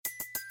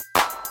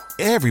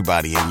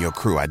Everybody in your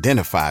crew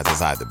identifies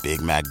as either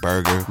Big Mac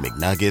Burger,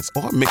 McNuggets,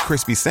 or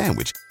McCrispy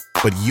Sandwich.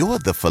 But you're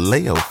the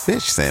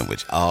Filet-O-Fish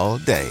Sandwich all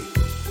day.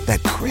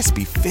 That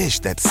crispy fish,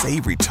 that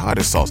savory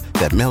tartar sauce,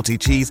 that melty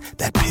cheese,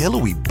 that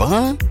pillowy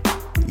bun.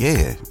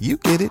 Yeah, you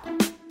get it.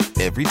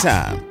 Every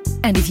time.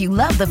 And if you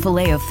love the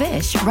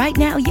Filet-O-Fish, right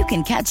now you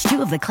can catch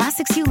two of the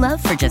classics you love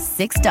for just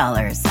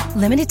 $6.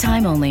 Limited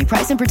time only.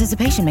 Price and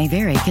participation may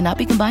vary. Cannot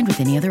be combined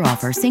with any other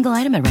offer. Single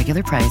item at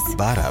regular price.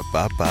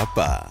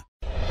 Ba-da-ba-ba-ba.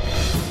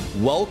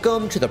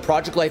 Welcome to the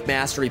Project Life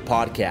Mastery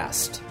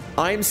Podcast.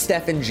 I'm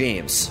Stephen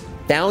James,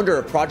 founder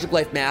of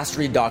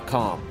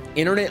ProjectLifeMastery.com,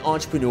 internet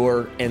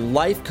entrepreneur and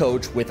life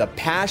coach with a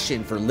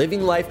passion for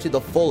living life to the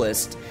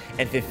fullest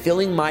and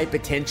fulfilling my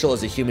potential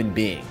as a human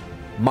being.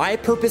 My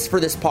purpose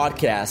for this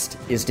podcast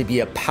is to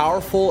be a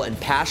powerful and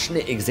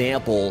passionate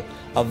example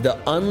of the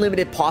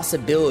unlimited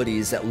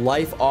possibilities that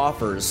life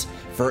offers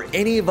for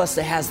any of us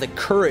that has the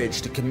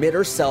courage to commit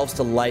ourselves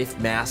to life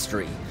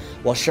mastery,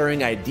 while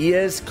sharing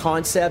ideas,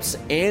 concepts,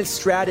 and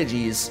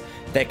strategies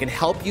that can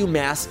help you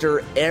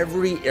master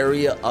every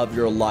area of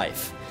your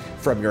life,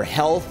 from your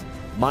health,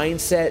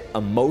 mindset,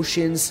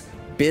 emotions,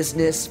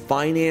 business,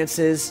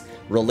 finances,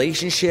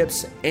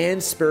 relationships,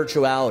 and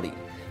spirituality.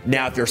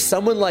 Now, if you're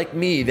someone like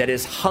me that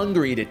is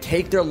hungry to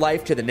take their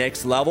life to the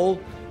next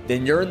level,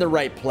 then you're in the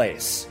right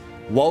place.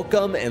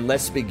 Welcome, and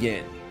let's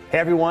begin. Hey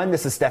everyone,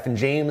 this is Stephen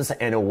James,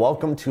 and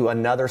welcome to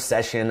another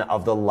session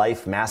of the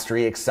Life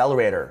Mastery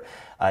Accelerator.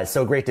 It's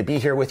so great to be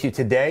here with you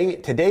today.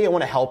 Today I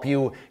want to help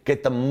you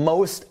get the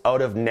most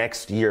out of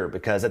next year,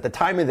 because at the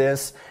time of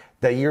this,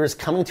 the year is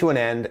coming to an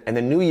end and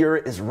the new year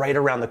is right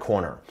around the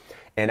corner.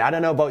 And I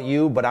don't know about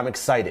you, but I'm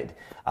excited.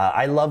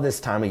 I love this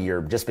time of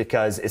year just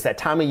because it's that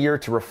time of year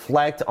to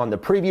reflect on the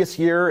previous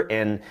year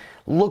and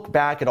look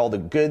back at all the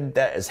good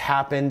that has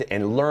happened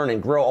and learn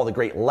and grow all the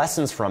great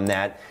lessons from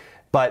that.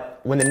 But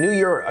when the new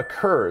year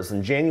occurs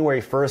and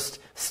January 1st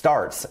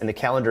starts in the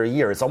calendar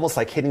year, it's almost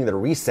like hitting the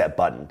reset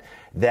button,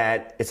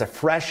 that it's a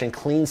fresh and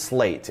clean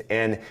slate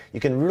and you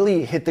can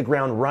really hit the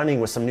ground running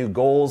with some new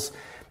goals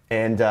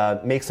and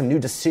make some new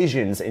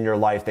decisions in your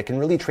life that can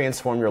really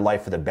transform your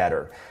life for the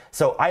better.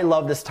 So I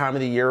love this time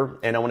of the year,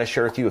 and I want to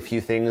share with you a few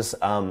things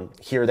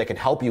here that can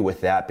help you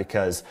with that,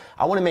 because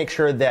I want to make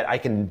sure that I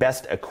can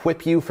best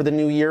equip you for the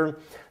new year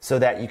so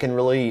that you can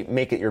really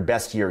make it your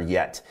best year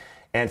yet.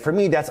 And for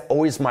me, that's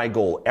always my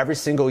goal. Every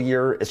single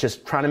year, it's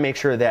just trying to make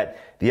sure that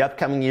the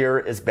upcoming year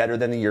is better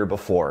than the year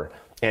before.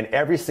 And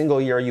every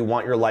single year, you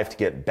want your life to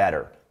get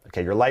better.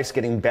 Okay, your life's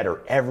getting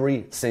better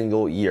every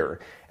single year.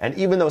 And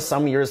even though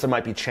some years there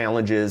might be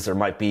challenges, there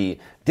might be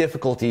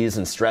difficulties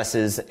and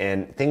stresses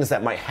and things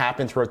that might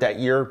happen throughout that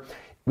year,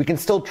 we can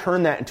still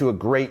turn that into a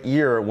great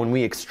year when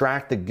we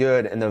extract the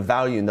good and the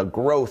value and the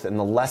growth and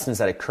the lessons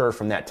that occur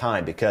from that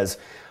time. Because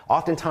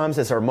oftentimes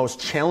it's our most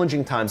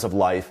challenging times of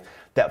life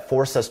that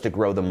force us to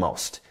grow the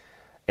most.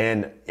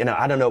 And,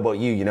 I don't know about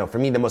you, for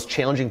me, the most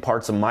challenging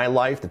parts of my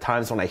life, the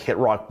times when I hit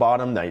rock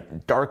bottom, the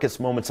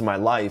darkest moments of my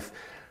life,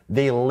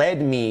 they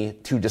led me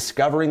to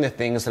discovering the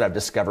things that I've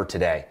discovered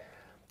today.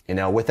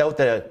 Without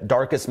the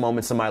darkest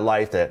moments of my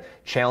life, the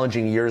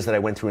challenging years that I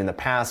went through in the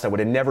past, I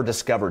would have never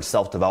discovered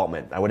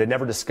self-development. I would have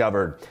never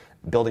discovered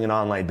building an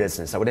online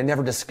business. I would have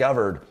never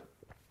discovered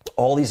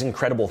all these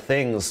incredible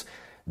things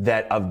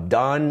that I've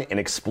done and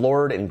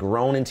explored and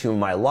grown into in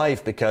my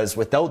life, because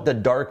without the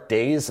dark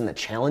days and the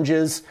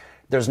challenges,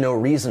 there's no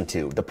reason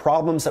to. The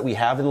problems that we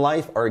have in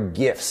life are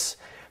gifts.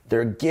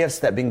 They're gifts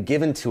that have been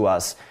given to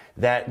us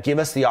that give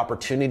us the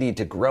opportunity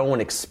to grow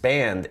and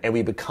expand, and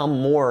we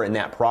become more in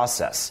that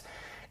process.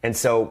 And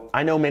so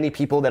I know many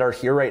people that are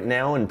here right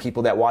now and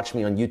people that watch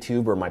me on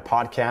YouTube or my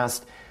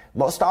podcast.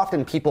 Most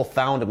often people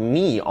found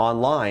me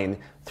online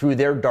through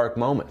their dark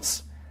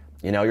moments.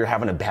 You're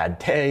having a bad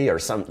day or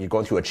you're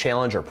going through a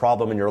challenge or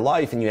problem in your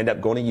life, and you end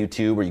up going to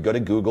YouTube or you go to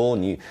Google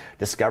and you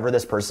discover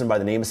this person by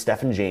the name of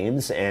Stephen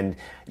James, and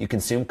you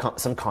consume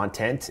some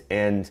content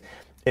and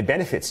it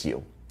benefits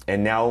you.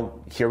 And now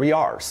here we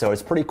are. So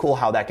it's pretty cool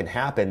how that can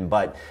happen.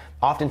 But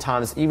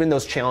oftentimes, even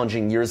those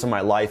challenging years of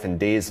my life and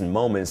days and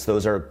moments,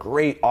 those are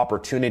great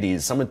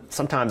opportunities.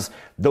 Sometimes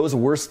those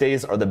worst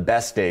days are the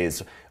best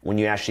days when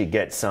you actually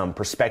get some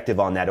perspective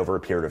on that over a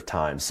period of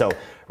time. So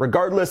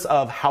regardless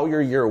of how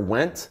your year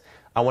went,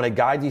 I want to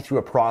guide you through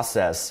a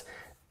process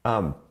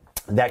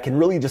that can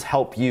really just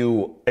help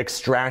you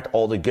extract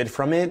all the good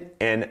from it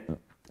and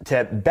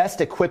to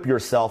best equip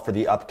yourself for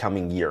the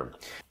upcoming year.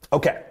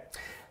 Okay.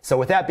 So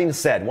with that being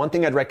said, one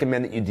thing I'd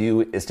recommend that you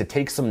do is to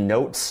take some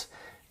notes,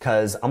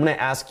 because I'm going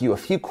to ask you a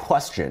few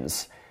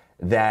questions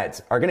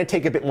that are going to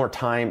take a bit more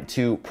time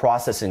to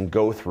process and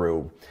go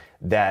through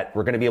that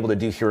we're going to be able to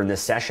do here in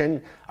this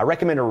session. I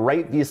recommend to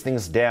write these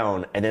things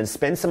down and then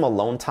spend some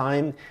alone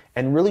time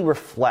and really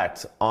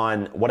reflect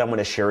on what I'm going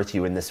to share with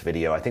you in this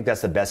video. I think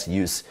that's the best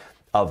use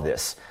of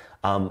this.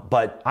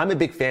 But I'm a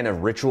big fan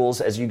of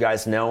rituals. As you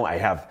guys know, I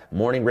have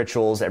morning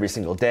rituals every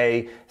single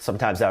day.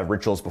 Sometimes I have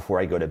rituals before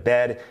I go to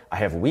bed. I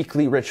have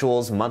weekly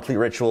rituals, monthly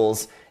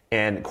rituals,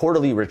 and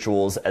quarterly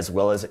rituals, as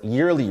well as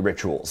yearly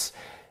rituals.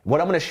 What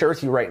I'm going to share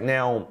with you right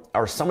now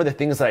are some of the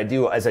things that I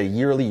do as a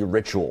yearly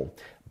ritual,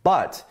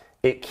 but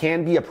it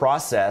can be a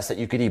process that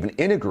you could even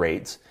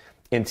integrate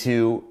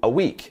into a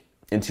week,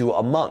 into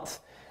a month.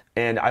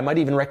 And I might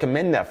even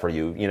recommend that for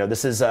you.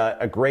 This is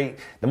a great,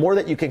 the more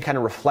that you can kind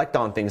of reflect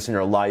on things in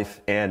your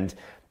life and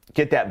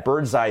get that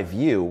bird's eye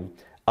view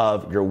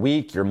of your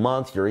week, your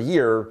month, your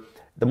year,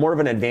 the more of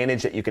an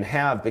advantage that you can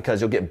have, because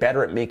you'll get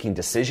better at making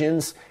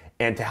decisions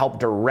and to help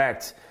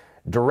direct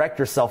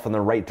yourself in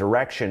the right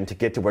direction to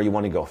get to where you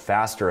want to go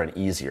faster and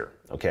easier.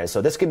 Okay,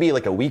 so this could be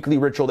like a weekly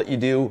ritual that you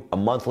do, a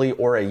monthly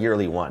or a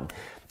yearly one.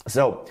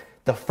 So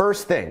the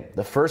first thing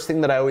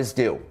that I always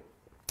do,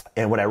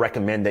 and what I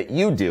recommend that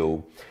you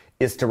do,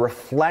 is to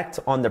reflect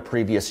on the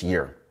previous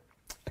year.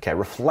 Okay,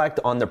 reflect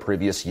on the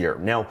previous year.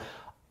 Now,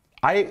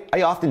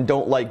 I often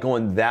don't like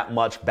going that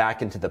much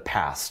back into the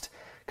past,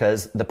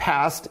 because the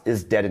past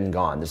is dead and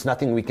gone. There's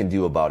nothing we can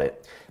do about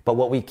it. But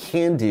what we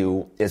can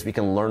do is we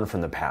can learn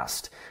from the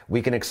past.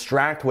 We can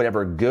extract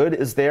whatever good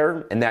is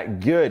there, and that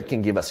good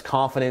can give us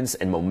confidence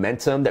and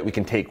momentum that we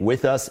can take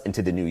with us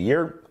into the new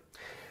year.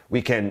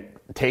 We can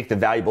take the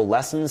valuable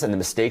lessons and the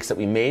mistakes that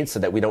we made so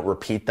that we don't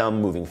repeat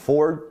them moving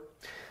forward.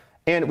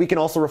 And we can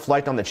also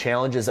reflect on the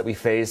challenges that we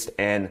faced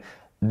and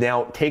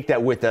now take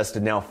that with us to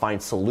now find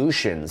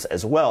solutions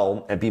as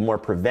well and be more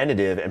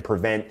preventative and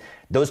prevent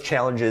those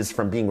challenges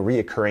from being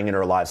reoccurring in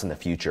our lives in the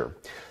future.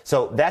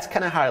 So that's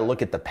kind of how I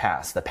look at the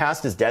past. The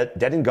past is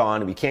dead and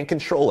gone. We can't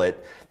control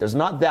it. There's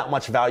not that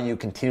much value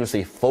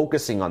continuously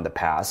focusing on the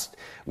past.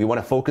 We want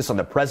to focus on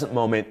the present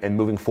moment and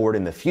moving forward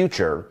in the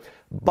future.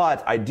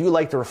 But I do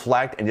like to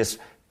reflect and just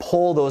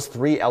pull those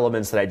three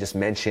elements that I just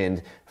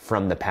mentioned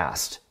from the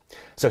past.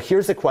 So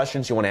here's the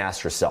questions you want to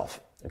ask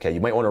yourself. Okay,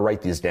 you might want to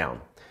write these down.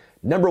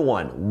 Number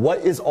one,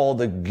 what is all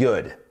the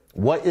good?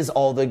 What is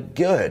all the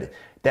good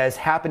that has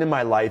happened in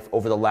my life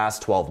over the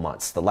last 12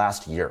 months, the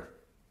last year?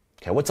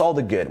 Okay, what's all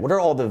the good? What are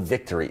all the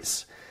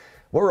victories?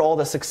 What were all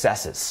the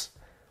successes?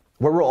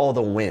 What were all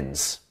the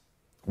wins?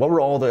 What were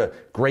all the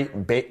great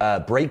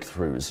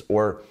breakthroughs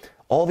or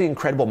all the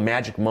incredible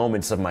magic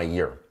moments of my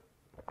year?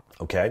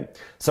 Okay,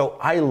 so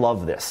I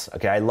love this.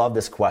 Okay, I love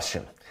this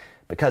question.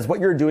 Because what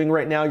you're doing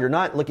right now, you're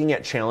not looking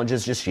at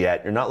challenges just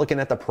yet. You're not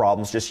looking at the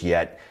problems just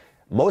yet.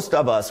 Most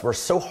of us, we're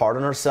so hard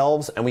on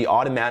ourselves and we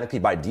automatically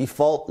by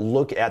default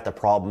look at the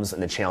problems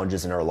and the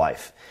challenges in our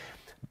life.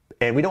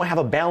 And we don't have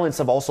a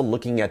balance of also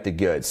looking at the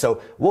good.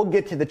 So we'll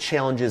get to the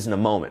challenges in a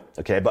moment,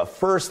 okay? But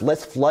first,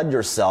 let's flood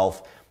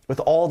yourself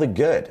with all the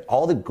good,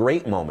 all the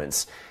great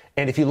moments.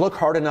 And if you look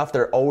hard enough,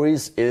 there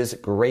always is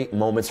great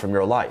moments from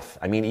your life.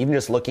 I mean, even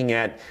just looking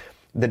at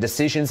the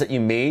decisions that you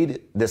made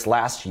this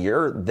last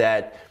year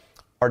that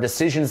are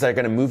decisions that are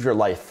going to move your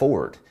life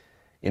forward.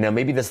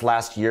 Maybe this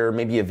last year,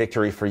 maybe a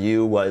victory for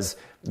you was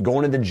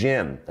going to the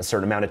gym a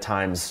certain amount of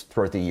times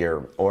throughout the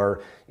year,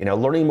 or,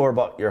 learning more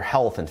about your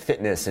health and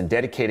fitness and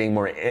dedicating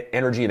more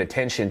energy and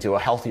attention to a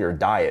healthier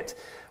diet.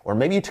 Or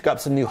maybe you took up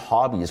some new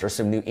hobbies or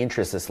some new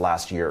interests this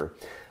last year.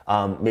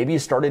 Maybe you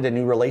started a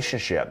new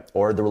relationship,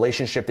 or the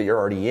relationship that you're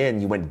already in,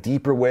 you went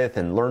deeper with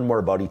and learned more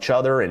about each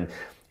other and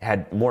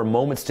had more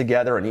moments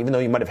together. And even though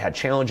you might have had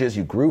challenges,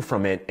 you grew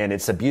from it. And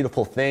it's a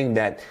beautiful thing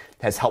that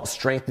has helped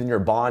strengthen your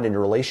bond and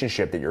your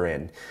relationship that you're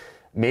in.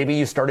 Maybe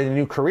you started a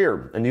new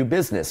career, a new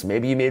business.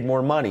 Maybe you made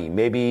more money.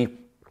 Maybe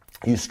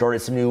you started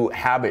some new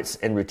habits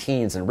and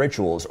routines and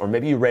rituals, or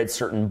maybe you read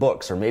certain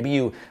books, or maybe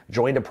you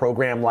joined a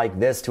program like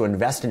this to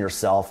invest in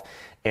yourself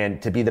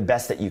and to be the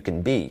best that you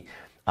can be.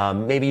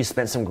 Maybe you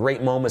spent some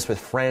great moments with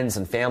friends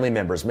and family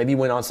members. Maybe you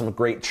went on some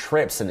great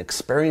trips and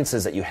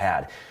experiences that you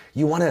had.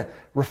 You want to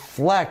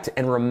reflect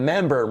and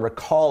remember and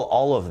recall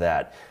all of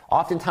that.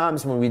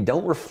 Oftentimes when we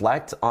don't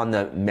reflect on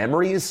the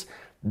memories,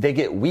 they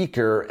get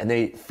weaker and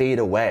they fade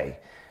away.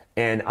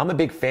 And I'm a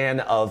big fan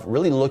of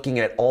really looking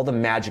at all the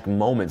magic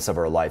moments of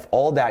our life,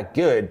 all that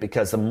good,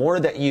 because the more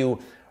that you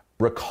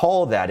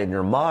recall that in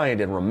your mind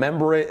and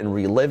remember it and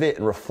relive it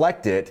and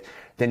reflect it,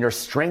 then you're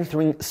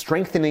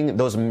strengthening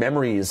those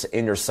memories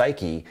in your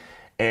psyche.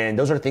 And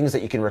those are things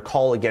that you can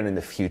recall again in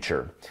the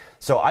future.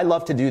 So I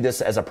love to do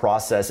this as a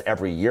process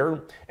every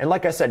year. And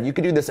like I said, you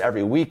could do this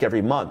every week,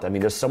 every month. I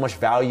mean, there's so much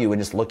value in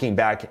just looking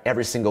back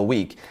every single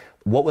week.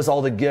 What was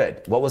all the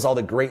good? What was all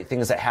the great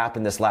things that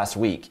happened this last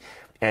week?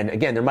 And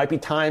again, there might be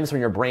times when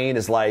your brain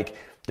is like,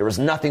 there was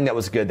nothing that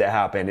was good that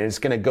happened. And it's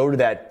going to go to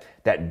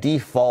that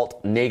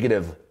default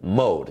negative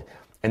mode.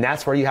 And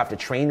that's where you have to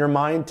train your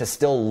mind to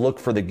still look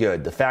for the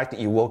good. The fact that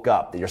you woke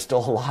up, that you're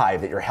still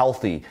alive, that you're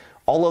healthy.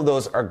 All of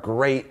those are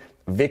great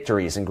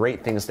victories and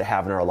great things to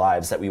have in our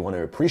lives that we want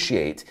to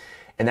appreciate.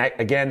 And that,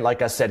 again,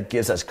 like I said,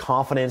 gives us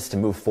confidence to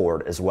move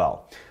forward as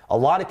well. A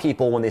lot of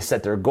people, when they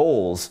set their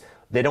goals,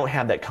 they don't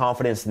have that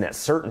confidence and that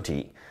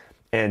certainty.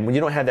 And when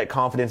you don't have that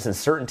confidence and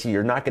certainty,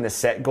 you're not going to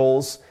set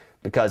goals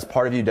because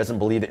part of you doesn't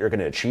believe that you're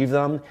going to achieve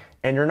them.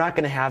 And you're not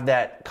going to have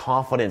that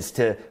confidence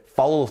to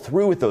follow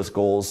through with those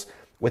goals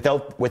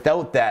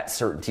without that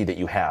certainty that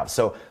you have.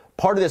 So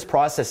part of this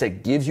process,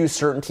 it gives you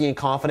certainty and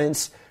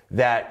confidence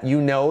that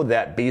you know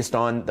that based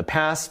on the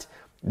past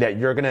that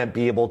you're going to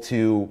be able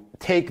to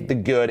take the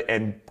good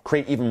and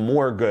create even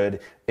more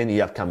good in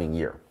the upcoming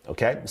year.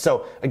 Okay.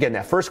 So again,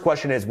 that first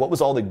question is, what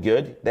was all the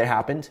good that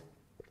happened?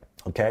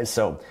 Okay.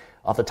 So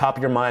off the top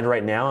of your mind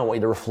right now, I want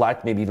you to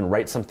reflect, maybe even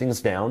write some things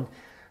down.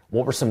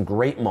 What were some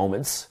great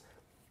moments,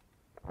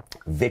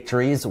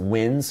 victories,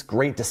 wins,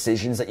 great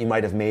decisions that you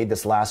might have made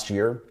this last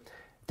year,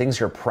 things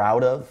you're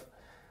proud of,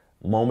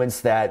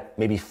 moments that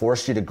maybe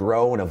forced you to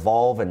grow and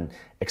evolve and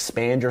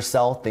expand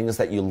yourself, things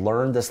that you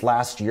learned this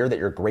last year that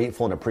you're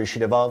grateful and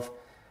appreciative of,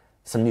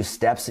 some new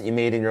steps that you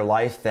made in your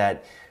life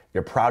that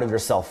you're proud of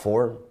yourself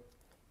for.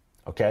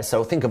 Okay,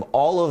 so think of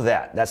all of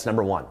that. That's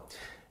number one.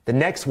 The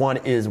next one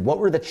is, what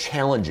were the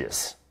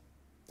challenges?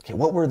 Okay,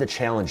 what were the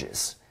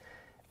challenges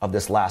of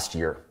this last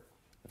year,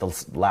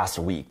 this last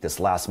week, this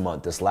last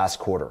month, this last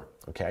quarter?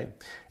 Okay,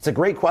 it's a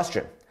great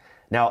question.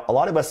 Now, a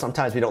lot of us,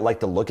 sometimes we don't like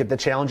to look at the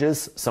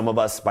challenges. Some of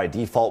us, by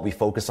default, we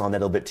focus on that a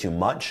little bit too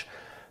much.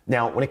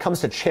 Now, when it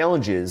comes to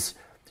challenges,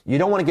 you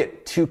don't want to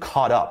get too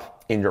caught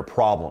up in your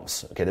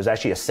problems. Okay, there's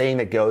actually a saying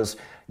that goes,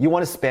 you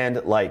want to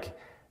spend like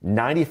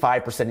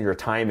 95% of your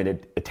time and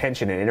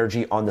attention and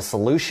energy on the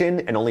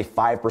solution and only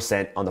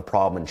 5% on the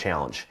problem and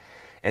challenge.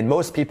 And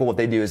most people, what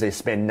they do is they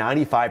spend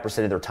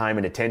 95% of their time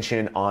and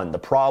attention on the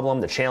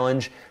problem, the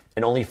challenge,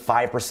 and only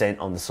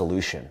 5% on the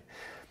solution.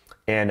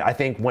 And I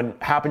think what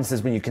happens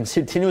is when you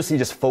continuously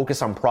just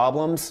focus on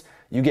problems,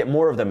 you get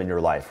more of them in your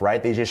life,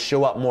 right? They just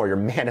show up more. You're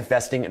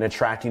manifesting and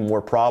attracting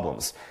more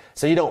problems.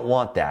 So you don't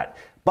want that.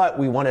 But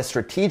we want to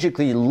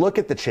strategically look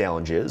at the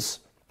challenges,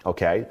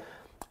 okay?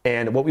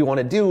 And what we want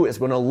to do is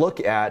we want to look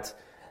at,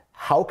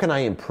 how can I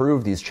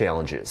improve these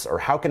challenges? Or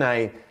how can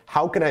I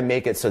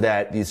make it so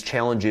that these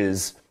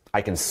challenges,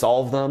 I can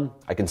solve them,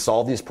 I can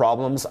solve these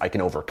problems, I can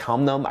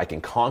overcome them, I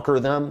can conquer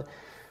them.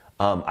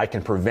 I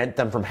can prevent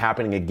them from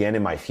happening again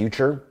in my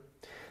future.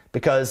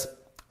 Because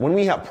when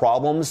we have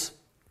problems,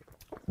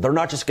 they're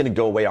not just going to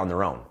go away on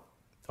their own.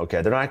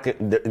 Okay, they're not.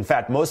 In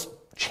fact, most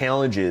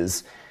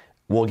challenges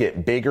will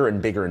get bigger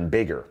and bigger and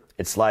bigger.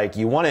 It's like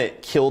you want to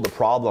kill the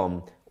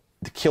problem,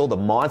 to kill the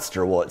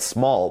monster while it's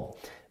small,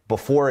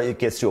 before it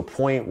gets to a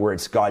point where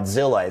it's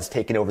Godzilla, it's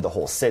taking over the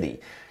whole city.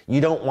 You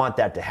don't want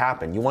that to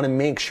happen. You want to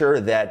make sure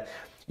that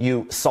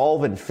you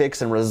solve and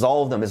fix and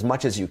resolve them as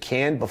much as you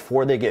can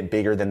before they get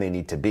bigger than they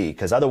need to be,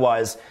 because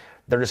otherwise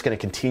they're just going to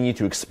continue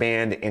to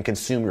expand and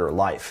consume your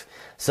life.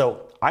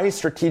 So I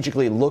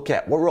strategically look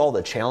at, what were all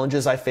the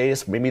challenges I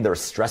faced? Maybe there were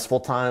stressful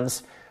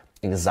times,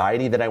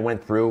 anxiety that I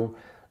went through.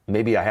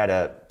 Maybe I had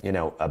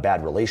a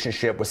bad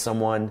relationship with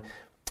someone.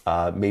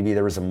 Maybe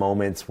there was a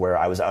moment where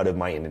I was out of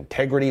my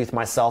integrity with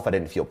myself. I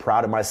didn't feel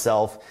proud of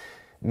myself.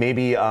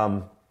 Maybe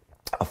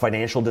a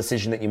financial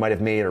decision that you might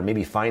have made, or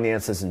maybe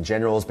finances in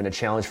general has been a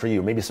challenge for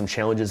you. Maybe some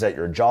challenges at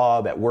your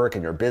job, at work,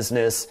 in your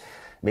business,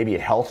 maybe a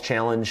health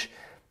challenge.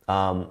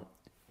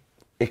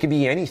 It could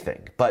be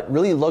anything, but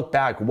really look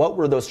back. What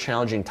were those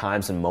challenging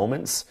times and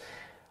moments?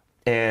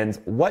 And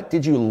what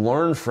did you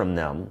learn from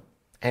them?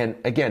 And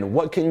again,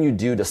 what can you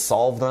do to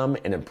solve them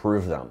and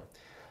improve them?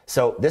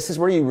 So this is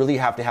where you really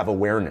have to have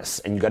awareness,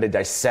 and you got to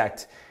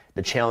dissect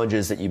the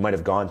challenges that you might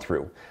have gone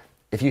through.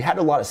 If you had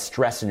a lot of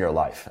stress in your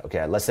life,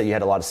 okay, let's say you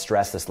had a lot of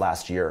stress this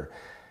last year,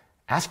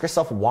 ask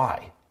yourself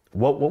why.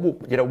 What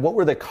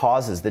were the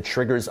causes, the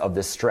triggers of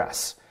this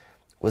stress?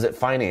 Was it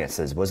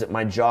finances? Was it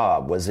my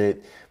job? Was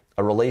it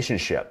a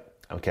relationship?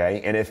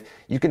 Okay, and if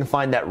you can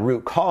find that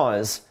root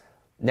cause,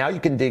 now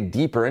you can dig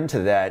deeper into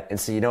that and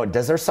see,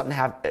 does there something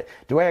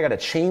do I got to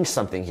change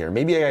something here?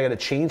 Maybe I got to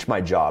change my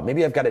job.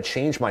 Maybe I've got to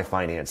change my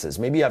finances.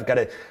 Maybe I've got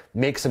to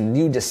make some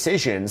new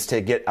decisions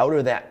to get out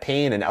of that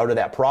pain and out of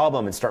that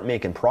problem and start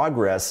making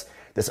progress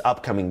this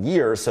upcoming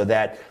year, so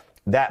that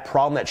that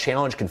problem, that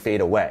challenge can fade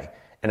away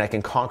and I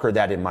can conquer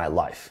that in my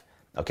life.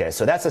 Okay,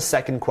 so that's the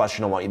second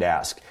question I want you to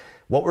ask.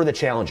 What were the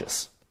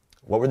challenges?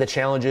 What were the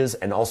challenges?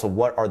 And also,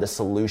 what are the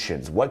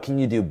solutions? What can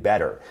you do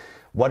better?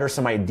 What are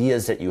some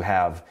ideas that you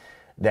have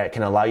that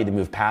can allow you to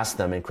move past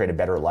them and create a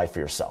better life for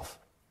yourself?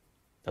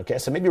 Okay,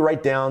 so maybe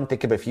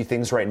think of a few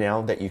things right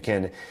now that you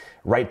can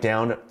write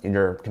down in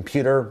your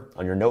computer,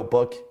 on your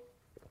notebook.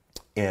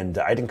 And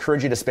I'd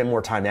encourage you to spend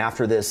more time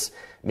after this,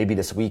 maybe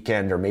this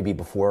weekend or maybe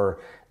before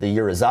the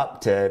year is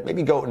up, to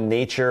maybe go out in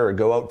nature or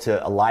go out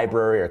to a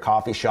library or a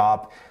coffee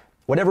shop,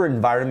 whatever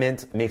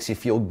environment makes you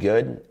feel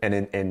good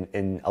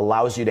and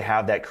allows you to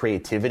have that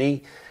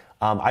creativity.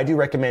 I do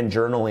recommend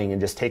journaling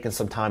and just taking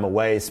some time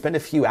away. Spend a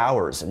few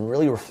hours and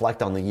really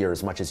reflect on the year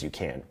as much as you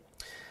can.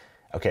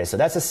 Okay, so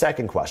that's the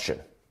second question.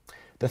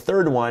 The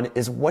third one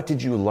is, what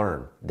did you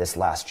learn this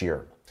last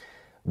year?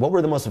 What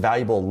were the most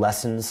valuable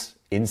lessons,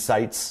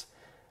 insights,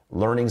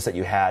 learnings that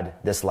you had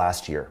this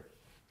last year?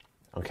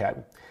 Okay,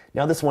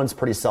 now this one's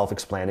pretty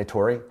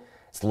self-explanatory.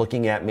 It's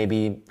looking at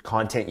maybe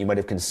content you might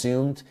have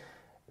consumed,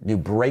 new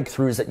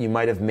breakthroughs that you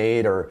might have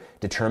made or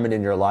determined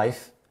in your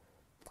life.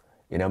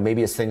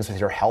 Maybe it's things with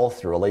your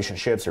health, your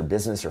relationships, your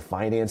business, your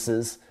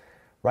finances,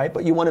 right?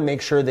 But you want to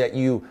make sure that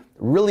you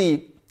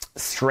really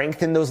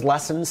strengthen those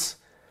lessons,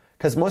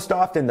 because most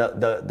often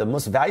the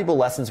most valuable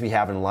lessons we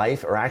have in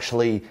life are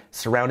actually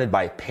surrounded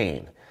by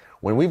pain.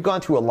 when we've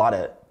gone through a lot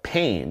of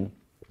pain,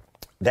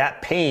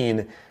 that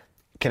pain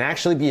can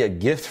actually be a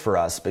gift for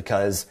us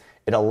because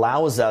it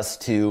allows us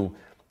to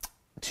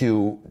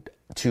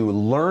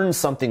learn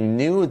something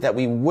new that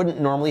we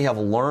wouldn't normally have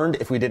learned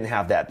if we didn't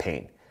have that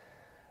pain,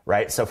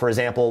 right? So for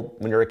example,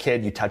 when you're a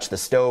kid, you touch the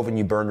stove and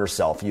you burn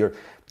yourself. You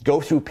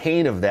go through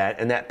pain of that,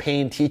 and that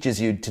pain teaches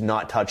you to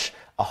not touch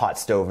a hot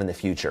stove in the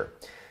future,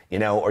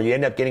 or you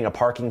end up getting a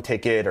parking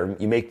ticket, or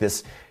you make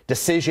this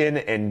decision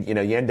and,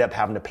 you end up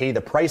having to pay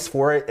the price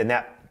for it. And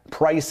that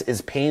price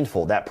is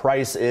painful. That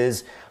price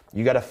is,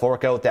 you got to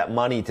fork out that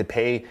money to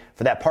pay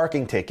for that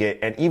parking ticket.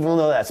 And even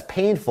though that's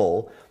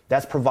painful,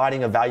 that's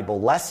providing a valuable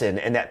lesson,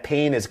 and that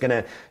pain is going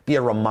to be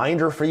a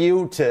reminder for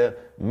you to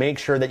make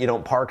sure that you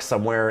don't park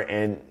somewhere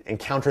and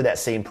encounter that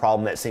same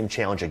problem, that same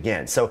challenge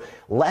again. So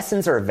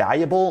lessons are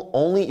valuable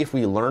only if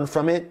we learn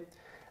from it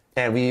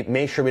and we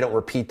make sure we don't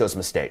repeat those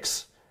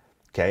mistakes.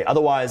 Okay.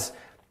 Otherwise,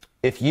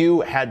 if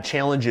you had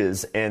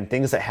challenges and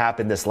things that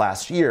happened this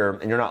last year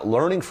and you're not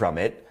learning from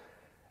it,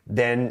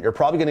 then you're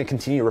probably going to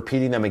continue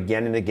repeating them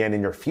again and again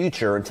in your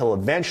future until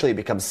eventually it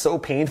becomes so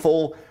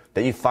painful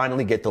that you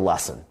finally get the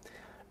lesson.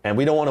 And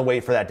we don't want to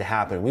wait for that to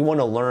happen. We want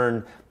to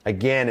learn,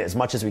 again, as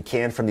much as we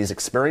can from these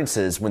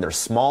experiences when they're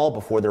small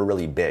before they're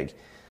really big.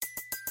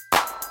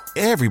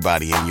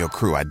 Everybody in your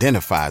crew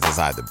identifies as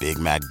either Big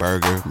Mac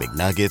Burger,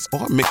 McNuggets,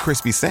 or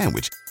McCrispy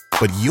Sandwich.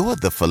 But you're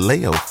the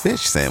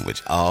Filet-O-Fish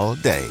Sandwich all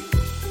day.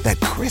 That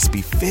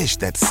crispy fish,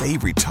 that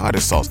savory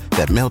tartar sauce,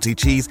 that melty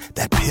cheese,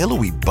 that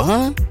pillowy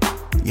bun.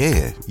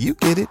 Yeah, you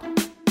get it.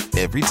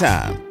 Every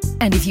time.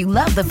 And if you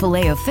love the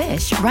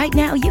Filet-O-Fish, right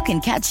now you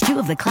can catch 2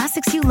 of the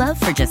classics you love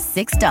for just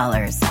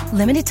 $6.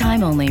 Limited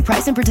time only.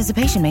 Price and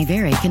participation may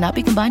vary. Cannot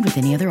be combined with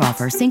any other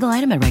offer. Single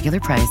item at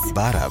regular price.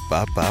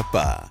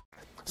 Ba-da-ba-ba-ba.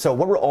 So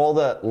what were all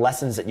the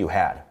lessons that you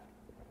had?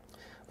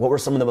 What were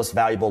some of the most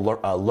valuable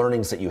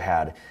learnings that you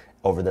had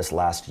over this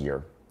last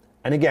year?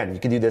 And again, you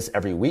can do this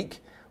every week.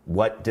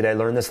 What did I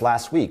learn this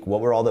last week? What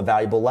were all the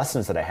valuable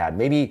lessons that I had?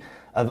 Maybe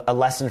a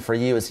lesson for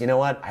you is,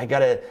 I got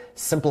to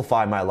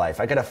simplify my life.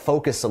 I got to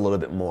focus a little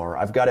bit more.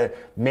 I've got to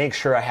make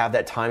sure I have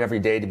that time every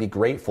day to be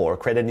grateful, or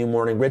create a new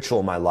morning ritual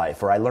in my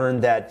life. Or I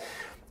learned that,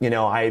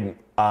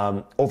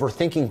 I'm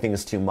overthinking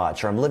things too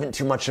much, or I'm living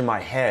too much in my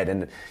head,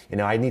 and,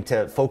 I need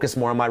to focus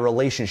more on my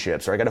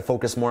relationships, or I got to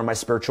focus more on my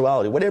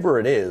spirituality, whatever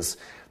it is.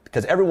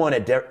 Because everyone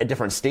at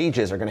different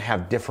stages are going to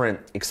have different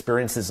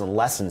experiences and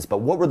lessons. But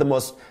what were the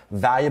most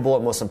valuable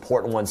and most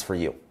important ones for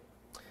you?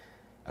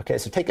 Okay,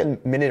 so take a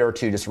minute or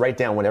two, just write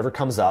down whatever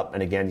comes up.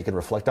 And again, you can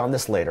reflect on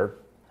this later.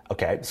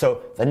 Okay,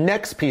 so the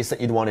next piece that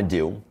you'd want to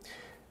do,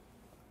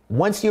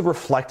 once you've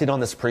reflected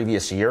on this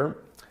previous year,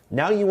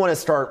 now you want to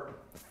start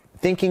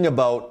thinking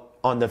about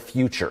on the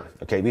future.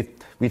 Okay,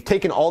 we've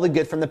taken all the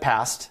good from the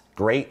past.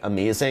 Great,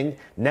 amazing.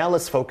 Now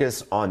let's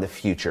focus on the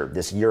future,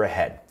 this year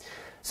ahead.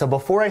 So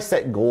before I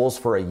set goals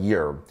for a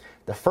year,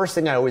 the first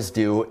thing I always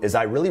do is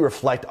I really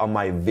reflect on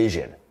my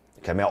vision,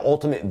 okay, my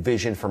ultimate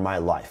vision for my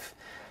life.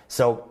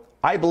 So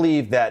I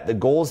believe that the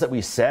goals that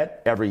we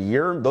set every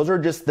year, those are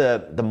just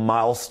the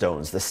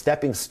milestones, the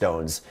stepping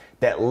stones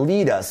that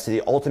lead us to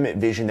the ultimate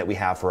vision that we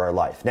have for our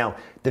life. Now,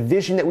 the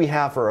vision that we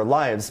have for our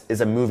lives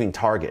is a moving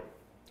target.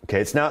 Okay,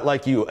 it's not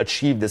like you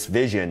achieve this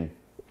vision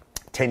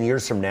 10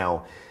 years from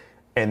now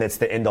and that's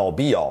the end all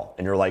be all.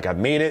 And you're like, I've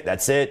made it,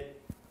 that's it.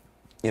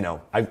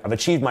 I've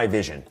achieved my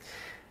vision.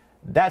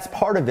 That's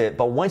part of it,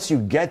 but once you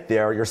get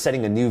there, you're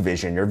setting a new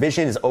vision. Your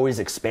vision is always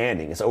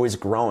expanding. It's always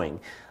growing.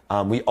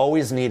 We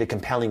always need a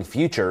compelling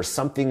future,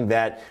 something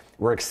that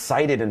we're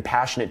excited and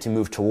passionate to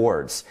move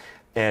towards.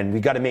 And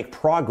we got to make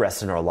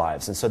progress in our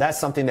lives. And so that's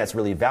something that's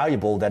really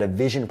valuable that a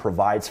vision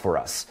provides for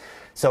us.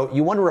 So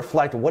you want to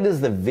reflect, what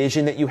is the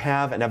vision that you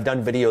have? And I've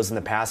done videos in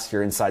the past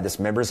here inside this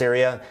members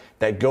area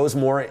that goes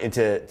more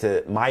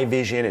into my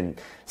vision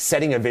and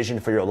setting a vision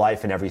for your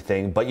life and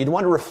everything. But you'd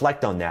want to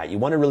reflect on that. You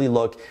want to really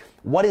look,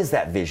 what is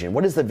that vision?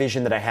 What is the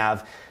vision that I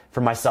have for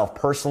myself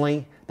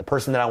personally, the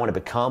person that I want to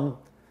become?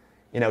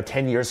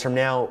 10 years from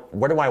now,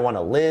 where do I want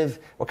to live?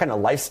 What kind of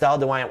lifestyle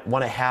do I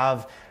want to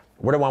have?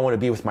 Where do I want to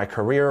be with my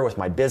career, with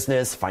my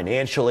business,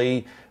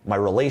 financially, my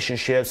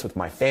relationships, with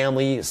my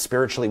family,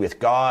 spiritually with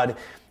God,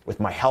 with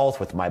my health,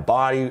 with my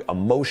body,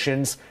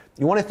 emotions?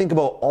 You want to think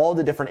about all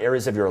the different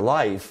areas of your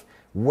life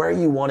where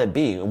you want to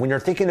be. And when you're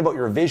thinking about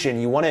your vision,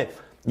 you want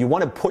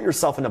to put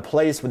yourself in a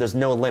place where there's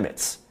no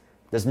limits.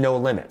 There's no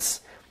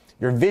limits.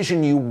 Your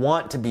vision, you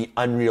want to be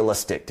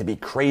unrealistic, to be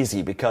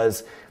crazy,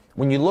 because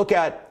when you look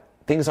at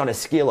things on a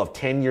scale of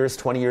 10 years,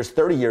 20 years,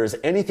 30 years,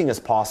 anything is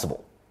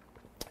possible.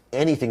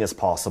 Anything is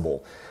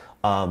possible.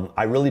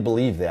 I really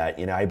believe that.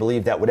 I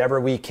believe that whatever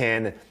we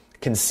can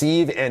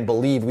conceive and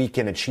believe we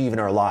can achieve in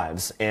our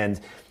lives. And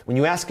when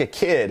you ask a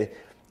kid,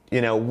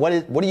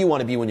 what do you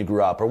want to be when you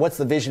grow up? Or what's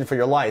the vision for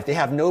your life? They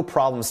have no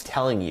problems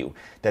telling you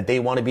that they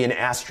want to be an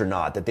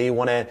astronaut, that they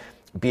want to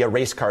be a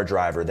race car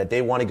driver, that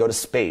they want to go to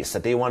space,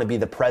 that they want to be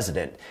the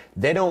president.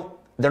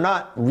 They're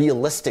not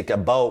realistic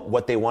about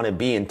what they want to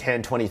be in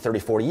 10, 20, 30,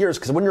 40 years,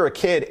 because when you're a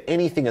kid,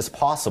 anything is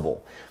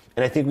possible.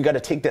 And I think we got to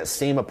take that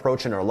same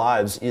approach in our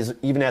lives,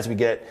 even as we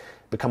get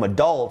become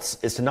adults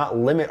is to not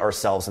limit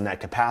ourselves in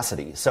that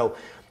capacity. So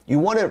you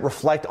want to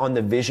reflect on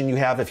the vision you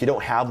have. If you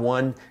don't have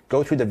one,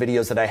 go through the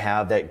videos that I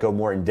have that go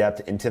more in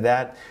depth into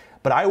that.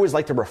 But I always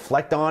like to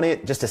reflect on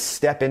it, just to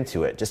step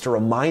into it, just to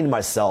remind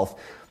myself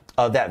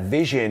of that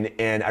vision.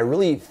 And I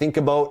really think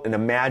about and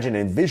imagine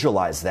and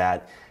visualize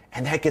that.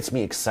 And that gets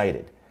me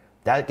excited.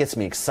 That gets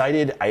me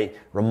excited. I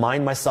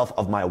remind myself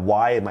of my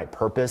why and my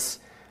purpose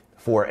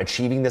for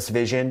achieving this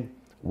vision,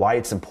 why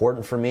it's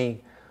important for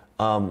me.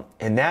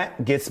 And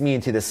that gets me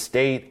into this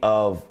state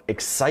of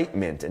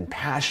excitement and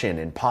passion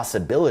and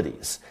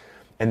possibilities.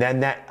 And then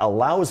that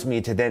allows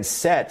me to then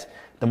set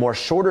the more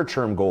shorter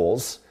term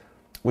goals,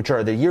 which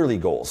are the yearly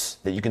goals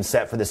that you can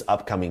set for this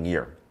upcoming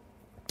year.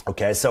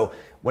 Okay, so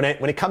when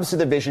it comes to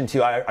the vision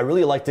too, I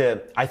really like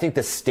to, I think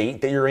the state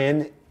that you're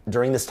in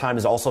during this time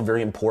is also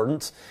very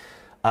important.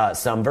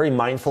 So I'm very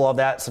mindful of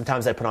that.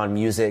 Sometimes I put on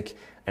music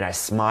and I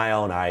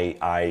smile and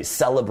I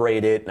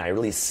celebrate it and I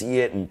really see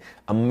it and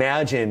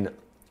imagine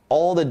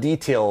all the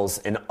details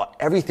and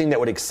everything that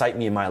would excite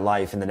me in my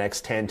life in the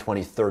next 10,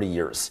 20, 30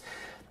 years.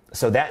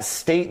 So that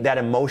state, that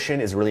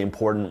emotion is really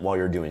important while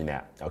you're doing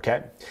that,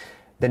 okay?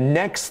 The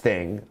next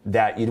thing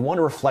that you'd want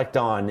to reflect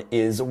on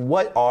is you'd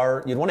want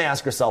to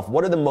ask yourself,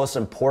 what are the most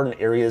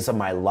important areas of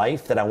my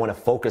life that I want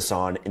to focus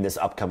on in this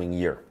upcoming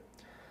year?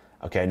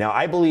 Okay, now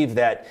I believe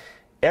that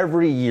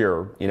every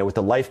year, with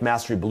the Life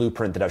Mastery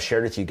Blueprint that I've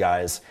shared with you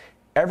guys,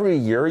 every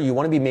year you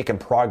want to be making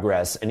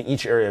progress in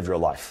each area of your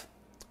life.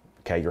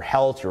 Okay, your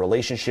health, your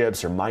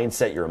relationships, your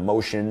mindset, your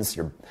emotions,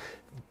 your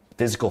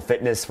physical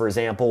fitness, for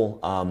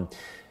example,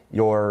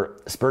 your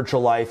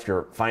spiritual life,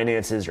 your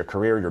finances, your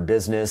career, your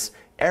business,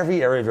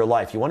 every area of your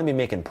life, you want to be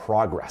making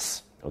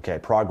progress, okay,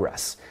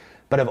 progress.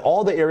 But of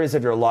all the areas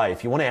of your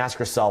life, you want to ask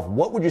yourself,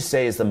 what would you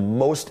say is the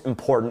most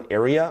important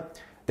area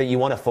that you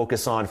want to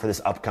focus on for this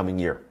upcoming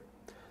year?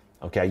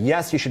 Okay,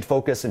 yes, you should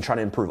focus and try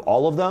to improve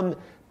all of them,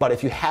 but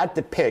if you had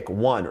to pick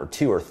one or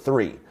two or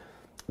three,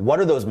 what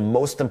are those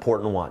most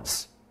important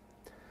ones?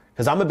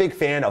 Because I'm a big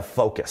fan of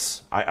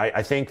focus.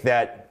 I think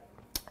that,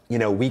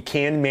 we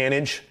can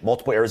manage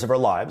multiple areas of our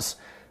lives,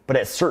 but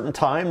at certain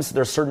times,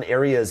 there's certain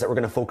areas that we're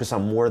going to focus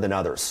on more than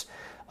others.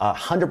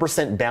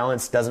 100%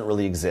 balance doesn't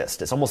really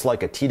exist. It's almost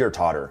like a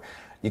teeter-totter.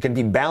 You can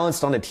be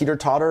balanced on a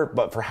teeter-totter,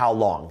 but for how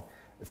long?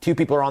 If two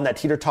people are on that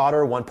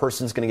teeter-totter, one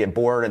person's going to get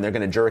bored and they're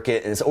going to jerk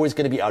it, and it's always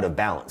going to be out of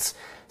balance.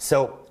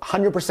 So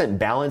 100%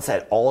 balance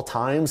at all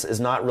times is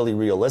not really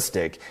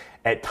realistic.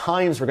 At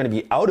times, we're going to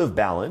be out of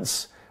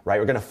balance, right?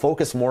 We're going to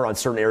focus more on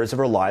certain areas of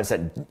our lives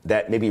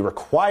that maybe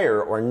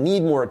require or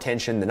need more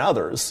attention than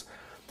others.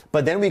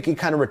 But then we can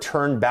kind of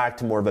return back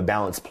to more of a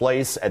balanced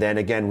place and then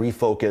again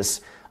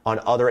refocus on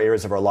other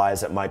areas of our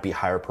lives that might be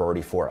higher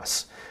priority for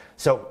us.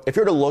 So if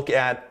you're to look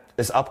at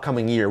this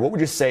upcoming year, what would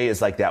you say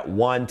is like that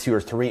 1, 2,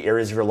 or 3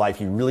 areas of your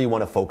life you really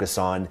want to focus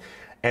on?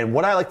 And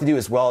what I like to do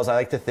as well is I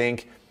like to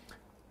think,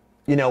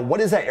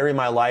 what is that area of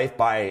my life?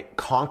 By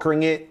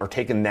conquering it or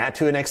taking that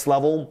to the next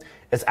level,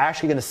 it's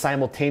actually going to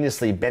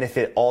simultaneously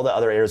benefit all the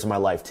other areas of my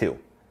life too.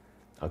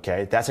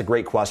 Okay, that's a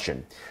great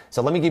question.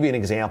 So let me give you an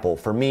example.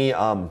 For me,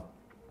 I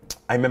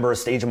remember a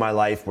stage in my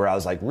life where I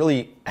was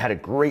really had a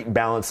great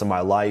balance in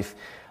my life.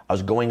 I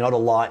was going out a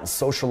lot and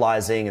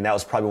socializing, and that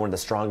was probably one of the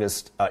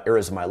strongest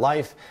areas of my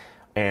life.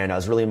 And I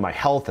was really in my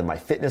health, and my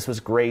fitness was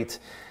great.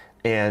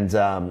 And,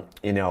 I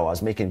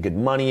was making good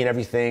money and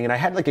everything. And I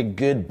had a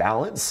good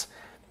balance.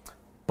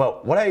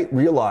 But what I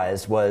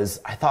realized was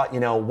I thought,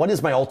 what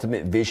is my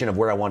ultimate vision of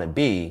where I want to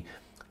be?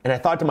 And I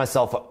thought to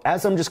myself,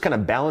 as I'm just kind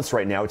of balanced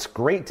right now, it's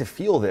great to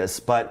feel this,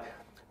 but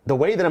the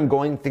way that I'm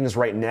going things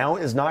right now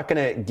is not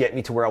going to get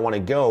me to where I want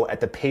to go at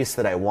the pace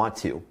that I want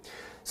to.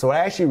 So what I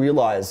actually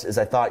realized is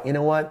I thought,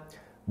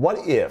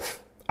 what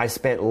if I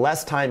spent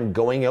less time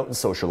going out and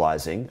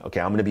socializing? Okay,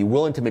 I'm going to be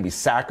willing to maybe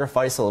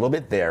sacrifice a little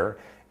bit there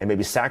and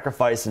maybe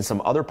sacrifice in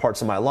some other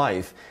parts of my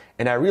life.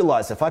 And I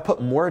realized if I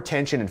put more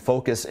attention and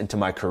focus into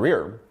my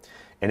career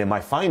and in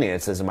my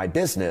finances and my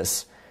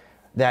business,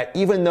 that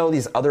even though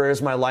these other areas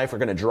of my life are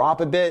going to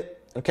drop a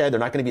bit, okay, they're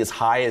not going to be as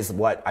high as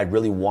what I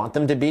really want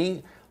them to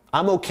be,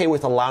 I'm okay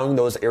with allowing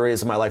those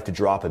areas of my life to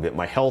drop a bit.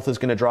 My health is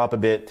going to drop a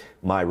bit.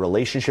 My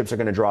relationships are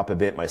going to drop a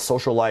bit. My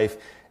social life,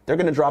 they're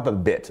going to drop a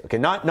bit. Okay,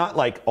 not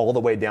all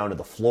the way down to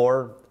the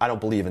floor. I don't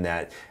believe in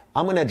that.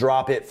 I'm going to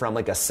drop it from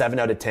a 7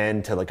 out of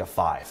 10 to a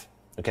 5.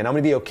 Okay, and I'm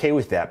going to be okay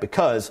with that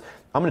because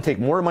I'm going to take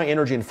more of my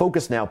energy and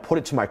focus now, put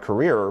it to my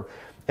career.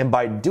 And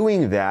by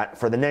doing that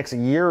for the next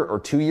year or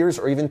 2 years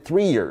or even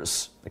 3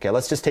 years, okay,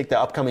 let's just take the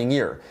upcoming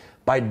year.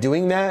 By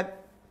doing that,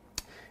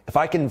 if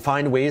I can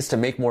find ways to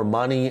make more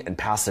money and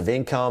passive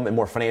income and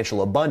more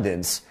financial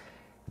abundance,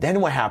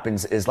 then what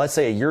happens is, let's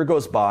say a year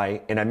goes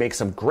by and I make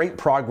some great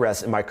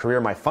progress in my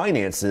career, my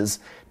finances.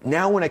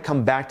 Now when I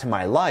come back to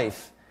my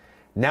life,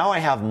 now I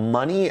have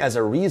money as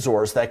a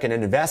resource that I can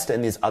invest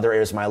in these other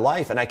areas of my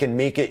life, and I can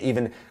make it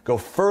even go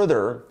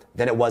further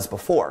than it was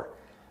before.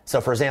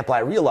 So for example, I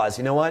realized,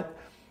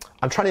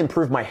 I'm trying to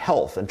improve my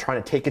health and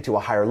trying to take it to a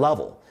higher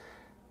level.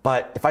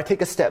 But if I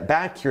take a step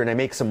back here and I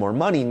make some more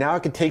money, now I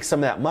can take some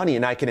of that money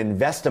and I can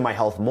invest in my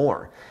health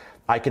more.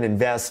 I can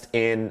invest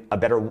in a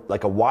better,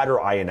 like a water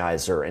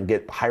ionizer and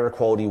get higher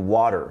quality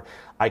water.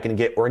 I can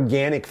get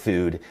organic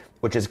food,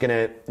 which is going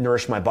to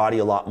nourish my body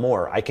a lot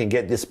more. I can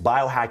get this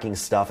biohacking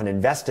stuff and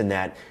invest in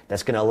that.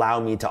 That's going to allow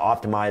me to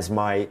optimize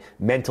my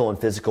mental and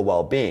physical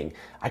well-being.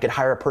 I could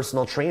hire a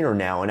personal trainer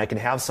now, and I can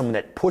have someone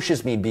that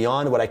pushes me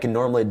beyond what I can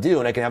normally do,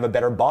 and I can have a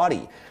better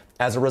body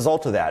as a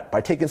result of that.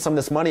 By taking some of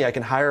this money, I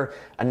can hire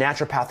a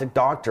naturopathic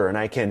doctor, and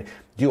I can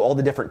do all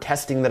the different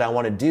testing that I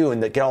want to do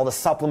and get all the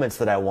supplements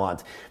that I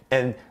want.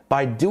 And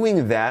by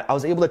doing that, I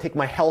was able to take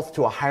my health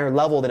to a higher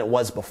level than it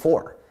was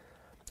before.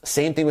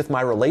 Same thing with my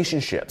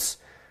relationships.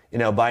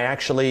 By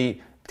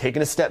actually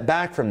taking a step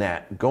back from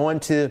that,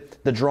 going to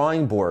the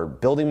drawing board,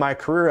 building my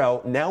career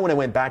out. Now when I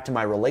went back to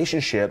my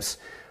relationships,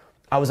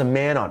 I was a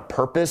man on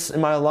purpose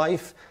in my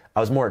life. I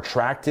was more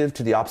attractive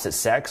to the opposite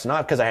sex,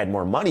 not because I had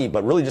more money,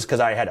 but really just because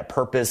I had a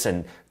purpose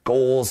and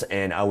goals,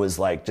 and I was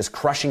like just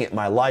crushing it in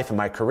my life and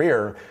my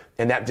career,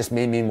 and that just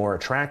made me more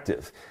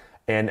attractive.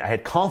 And I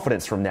had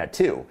confidence from that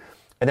too.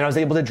 And then I was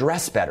able to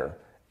dress better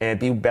and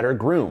be better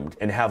groomed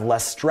and have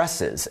less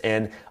stresses.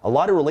 And a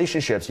lot of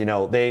relationships,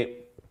 they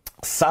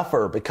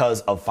suffer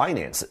because of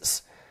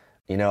finances.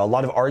 A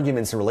lot of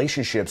arguments in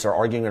relationships are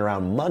arguing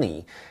around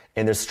money,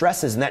 and there's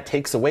stresses, and that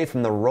takes away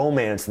from the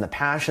romance and the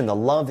passion, the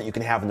love that you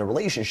can have in the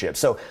relationship.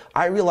 So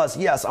I realized,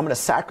 yes, I'm going to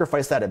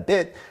sacrifice that a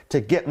bit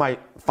to get my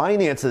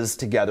finances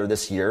together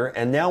this year.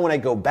 And now when I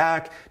go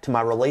back to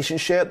my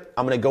relationship,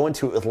 I'm going to go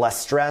into it with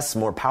less stress,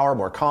 more power,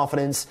 more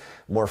confidence,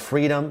 more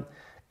freedom.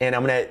 And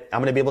I'm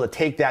going to be able to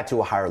take that to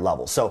a higher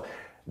level. So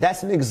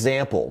that's an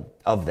example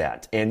of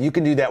that. And you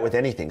can do that with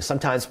anything.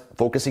 Sometimes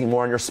focusing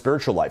more on your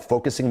spiritual life,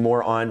 focusing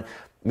more on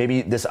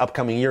maybe this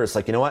upcoming year. It's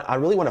like, you know what? I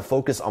really want to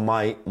focus on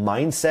my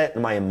mindset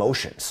and my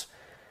emotions.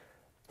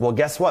 Well,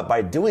 guess what?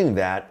 By doing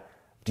that,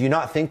 do you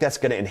not think that's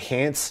going to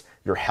enhance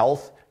your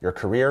health, your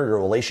career, your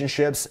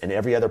relationships, and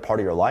every other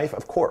part of your life?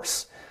 Of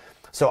course.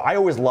 So I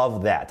always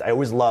love that. I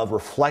always love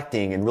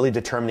reflecting and really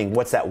determining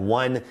what's that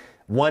one,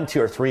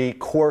 two, or three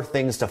core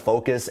things to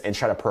focus and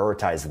try to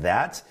prioritize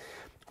that.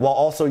 While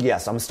also,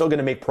 yes, I'm still going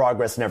to make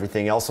progress in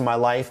everything else in my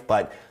life,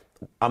 but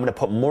I'm going to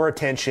put more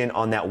attention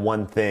on that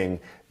one thing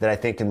that I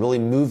think can really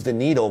move the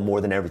needle more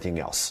than everything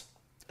else.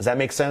 Does that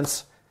make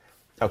sense?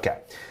 Okay.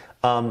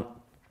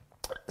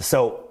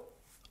 So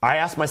I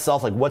asked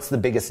myself, what's the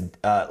biggest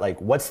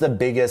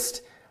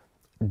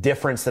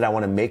difference that I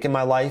want to make in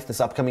my life this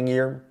upcoming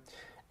year?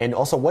 And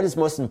also, what is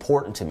most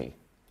important to me?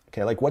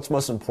 Okay, what's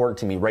most important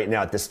to me right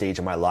now at this stage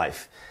of my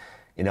life?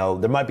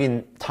 There might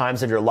be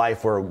times of your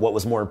life where what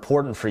was more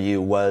important for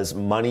you was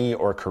money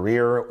or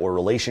career or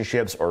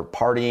relationships or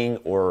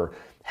partying or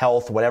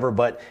health, whatever.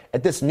 But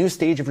at this new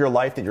stage of your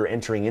life that you're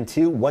entering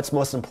into, what's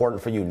most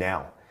important for you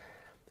now?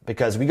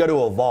 Because we got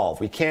to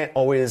evolve. We can't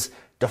always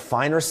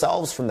define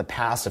ourselves from the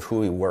past of who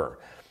we were.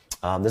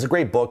 There's a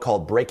great book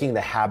called Breaking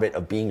the Habit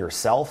of Being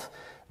Yourself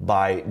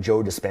by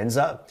Joe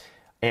Dispenza.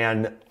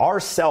 And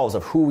ourselves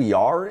of who we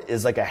are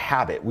is like a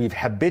habit. We've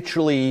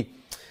habitually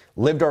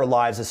lived our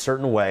lives a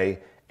certain way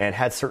and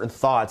had certain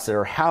thoughts that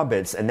are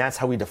habits, and that's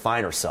how we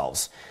define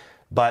ourselves.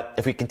 But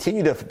if we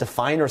continue to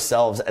define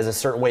ourselves as a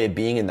certain way of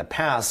being in the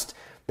past,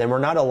 then we're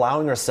not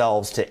allowing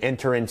ourselves to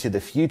enter into the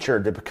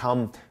future to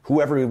become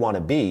whoever we want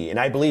to be. And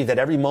I believe that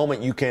every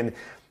moment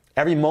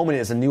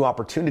is a new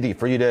opportunity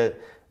for you to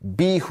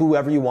be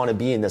whoever you want to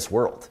be in this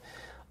world.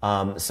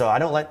 So I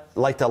don't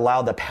like to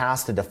allow the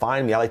past to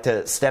define me. I like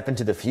to step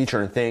into the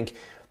future and think,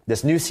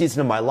 this new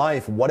season of my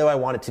life, what do I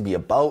want it to be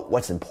about?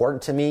 What's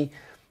important to me?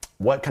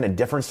 What kind of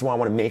difference do I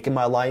want to make in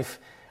my life?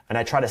 And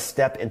I try to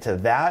step into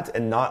that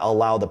and not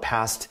allow the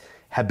past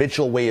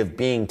habitual way of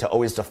being to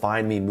always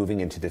define me moving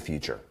into the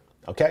future.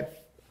 Okay?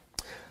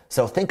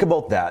 So think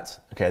about that.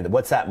 Okay,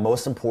 what's that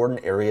most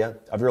important area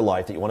of your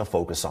life that you want to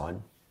focus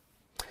on?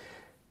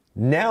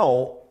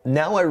 Now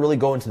I really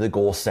go into the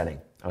goal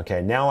setting.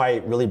 Okay, now I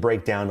really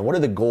break down what are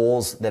the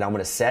goals that I'm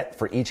going to set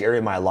for each area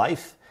of my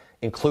life,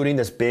 including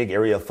this big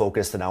area of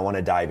focus that I want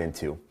to dive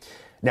into.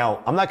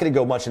 Now, I'm not going to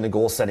go much into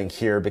goal setting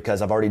here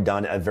because I've already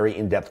done a very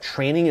in-depth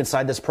training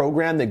inside this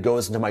program that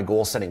goes into my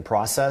goal setting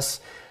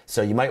process.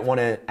 So you might want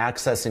to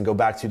access and go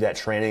back to that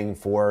training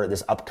for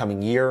this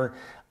upcoming year.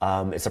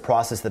 It's a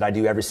process that I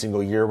do every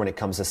single year when it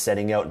comes to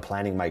setting out and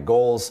planning my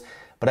goals.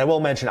 But I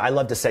will mention, I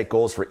love to set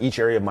goals for each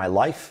area of my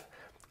life.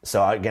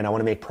 So again, I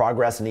want to make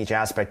progress in each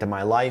aspect of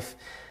my life.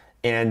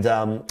 And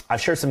I've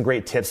shared some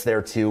great tips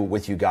there too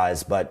with you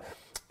guys, but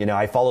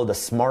I follow the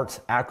SMART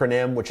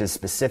acronym, which is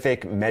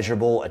specific,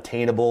 measurable,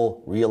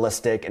 attainable,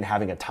 realistic, and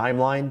having a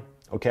timeline,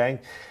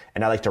 okay?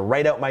 And I like to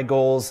write out my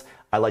goals.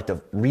 I like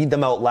to read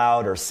them out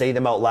loud or say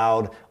them out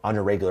loud on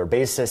a regular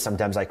basis.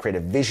 Sometimes I create a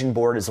vision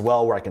board as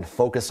well where I can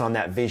focus on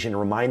that vision,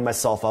 remind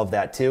myself of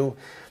that too.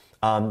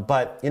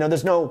 But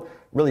there's no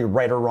really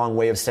right or wrong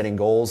way of setting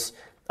goals.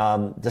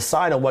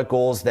 Decide on what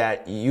goals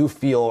that you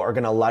feel are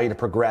going to allow you to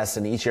progress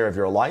in each area of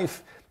your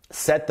life.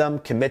 Set them,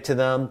 commit to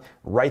them,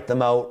 write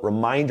them out,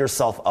 remind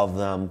yourself of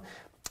them,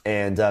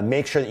 and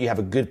make sure that you have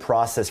a good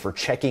process for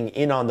checking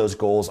in on those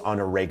goals on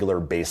a regular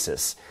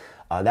basis.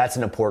 That's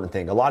an important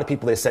thing. A lot of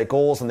people, they set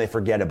goals and they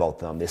forget about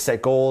them. They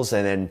set goals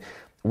and then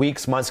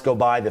weeks, months go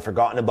by, they've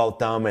forgotten about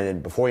them. And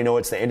then before you know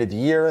it, it's the end of the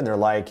year and they're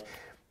like,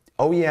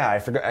 oh yeah, I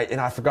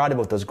forgot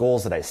about those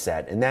goals that I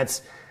set. And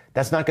that's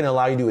not going to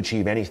allow you to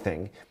achieve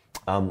anything.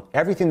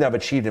 Everything that I've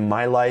achieved in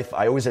my life,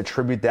 I always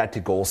attribute that to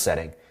goal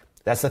setting.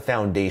 That's the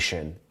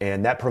foundation,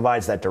 and that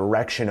provides that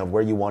direction of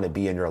where you want to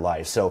be in your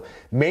life. So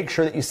make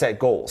sure that you set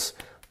goals.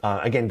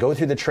 Again, go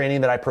through the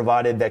training that I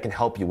provided that can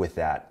help you with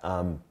that.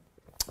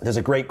 There's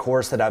a great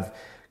course that I've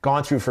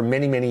gone through for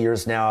many, many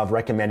years now. I've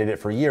recommended it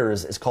for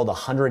years. It's called the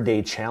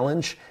 100-Day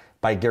Challenge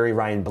by Gary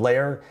Ryan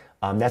Blair.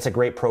 That's a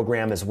great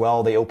program as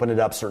well. They open it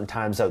up certain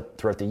times out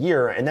throughout the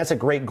year. And that's a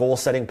great goal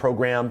setting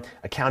program,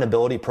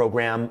 accountability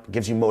program,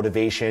 gives you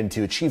motivation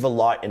to achieve a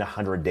lot in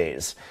 100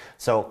 days.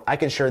 So I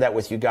can share that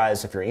with you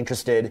guys if you're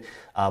interested.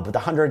 But the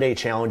 100-Day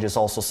Challenge is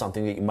also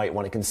something that you might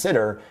want to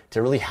consider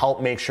to really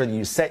help make sure that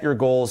you set your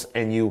goals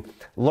and you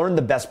learn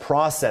the best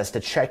process to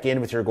check in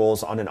with your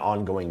goals on an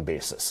ongoing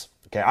basis.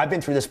 Okay, I've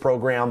been through this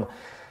program,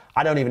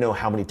 I don't even know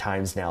how many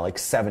times now, like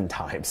 7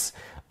 times.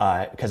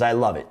 Because I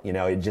love it.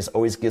 It just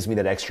always gives me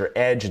that extra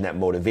edge and that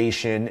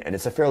motivation, and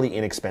it's a fairly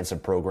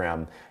inexpensive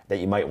program that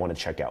you might want to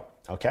check out.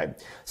 Okay.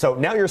 So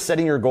now you're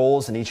setting your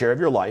goals in each area of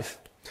your life,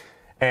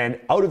 and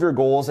out of your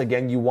goals,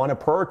 again, you want to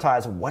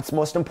prioritize what's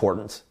most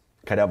important.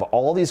 Kind of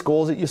all these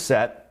goals that you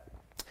set.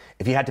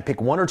 If you had to pick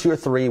 1 or 2 or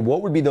 3,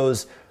 what would be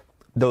those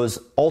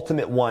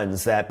ultimate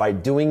ones that by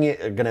doing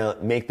it are going to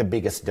make the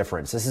biggest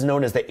difference? This is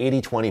known as the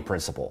 80-20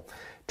 principle.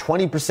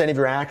 20% of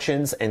your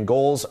actions and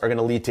goals are going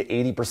to lead to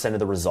 80% of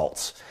the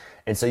results.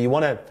 And so you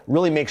want to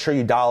really make sure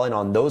you dial in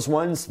on those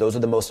ones. Those are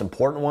the most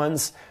important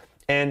ones.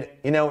 And,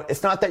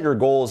 it's not that your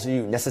goals,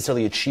 you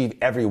necessarily achieve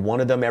every one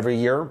of them every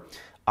year.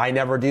 I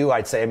never do.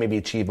 I'd say I maybe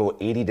achieve about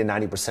 80 to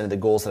 90% of the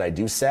goals that I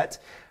do set,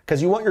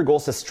 because you want your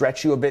goals to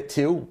stretch you a bit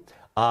too.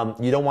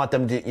 You don't want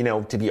them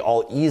to, to be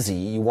all easy.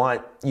 You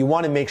want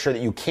to make sure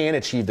that you can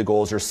achieve the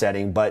goals you're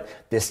setting, but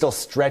they still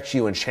stretch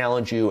you and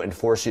challenge you and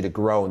force you to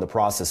grow in the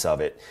process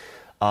of it.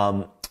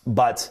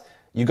 But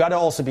you got to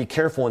also be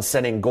careful in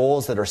setting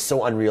goals that are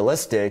so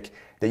unrealistic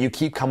that you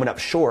keep coming up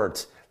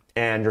short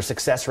and your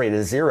success rate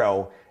is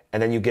 0.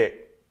 And then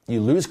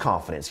you lose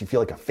confidence. You feel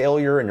like a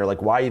failure and you're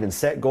like, why even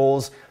set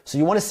goals? So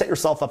you want to set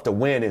yourself up to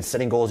win in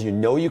setting goals you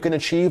know you can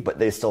achieve, but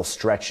they still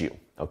stretch you.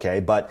 Okay.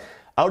 But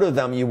out of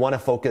them, you want to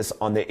focus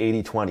on the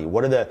 80-20.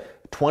 What are the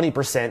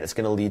 20% that's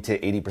going to lead to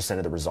 80%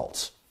 of the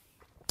results?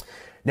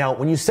 Now,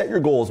 when you set your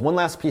goals, one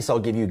last piece I'll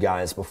give you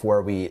guys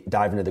before we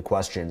dive into the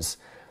questions.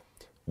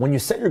 When you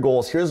set your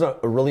goals, here's a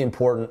really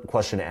important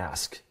question to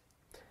ask.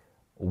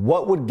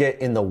 What would get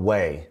in the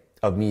way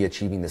of me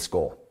achieving this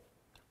goal?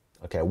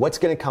 Okay, what's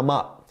going to come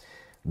up?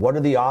 What are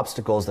the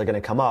obstacles that are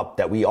going to come up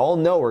that we all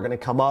know are going to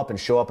come up and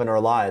show up in our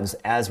lives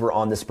as we're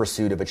on this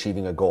pursuit of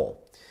achieving a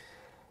goal?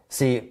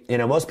 See,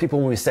 most people,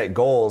 when we set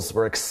goals,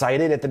 we're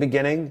excited at the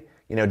beginning.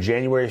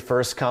 January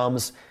 1st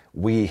comes,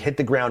 we hit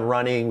the ground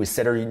running, we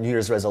set our New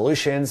Year's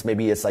resolutions.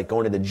 Maybe it's like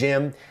going to the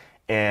gym,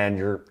 and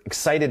you're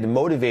excited and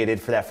motivated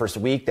for that first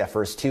week, that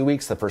first 2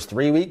 weeks, the first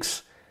 3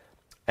 weeks.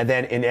 And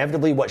then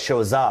inevitably what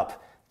shows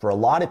up for a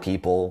lot of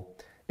people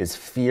is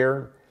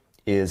fear,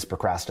 is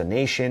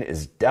procrastination,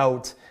 is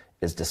doubt,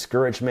 is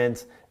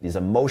discouragement, these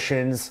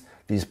emotions,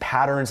 these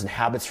patterns and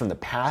habits from the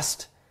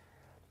past.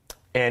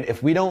 And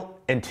if we don't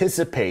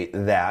anticipate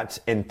that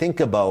and think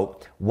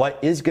about what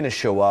is going to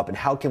show up and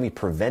how can we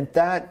prevent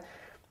that,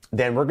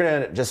 then we're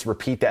going to just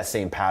repeat that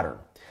same pattern.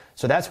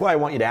 So that's why I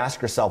want you to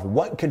ask yourself,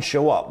 what could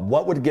show up?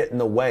 What would get in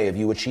the way of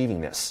you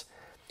achieving this?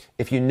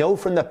 If you know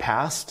from the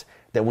past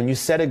that when you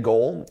set a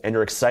goal and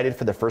you're excited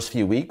for the first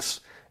few weeks,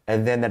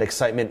 and then that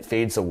excitement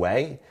fades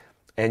away,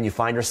 and you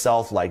find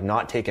yourself like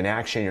not taking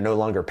action, you're no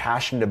longer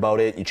passionate about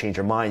it, you change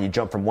your mind, you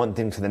jump from one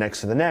thing to the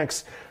next,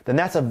 then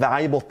that's a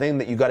valuable thing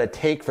that you got to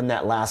take from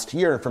that last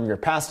year, from your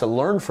past, to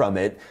learn from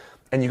it.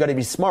 And you got to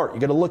be smart. You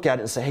got to look at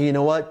it and say, hey, you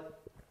know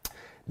what?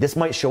 This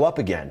might show up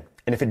again.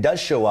 And if it does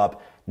show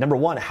up, number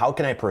one, how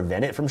can I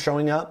prevent it from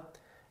showing up?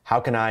 How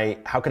can I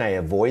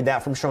avoid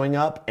that from showing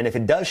up? And if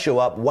it does show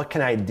up, what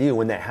can I do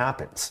when that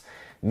happens?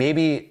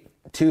 Maybe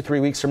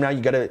 2-3 weeks from now,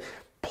 you got to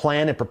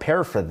plan and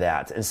prepare for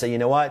that and say, you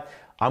know what?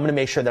 I'm going to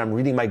make sure that I'm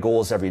reading my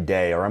goals every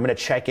day, or I'm going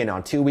to check in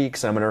on 2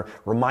 weeks and I'm going to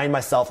remind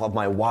myself of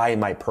my why and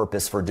my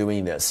purpose for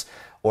doing this.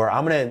 Or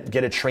I'm going to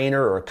get a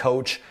trainer or a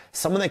coach,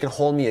 someone that can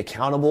hold me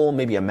accountable,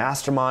 maybe a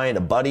mastermind,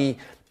 a buddy,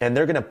 and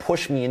they're going to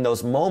push me in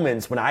those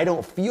moments when I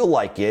don't feel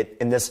like it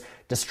and this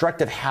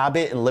destructive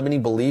habit and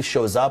limiting belief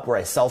shows up where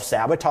I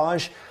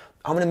self-sabotage.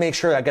 I'm going to make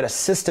sure I got a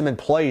system in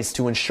place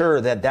to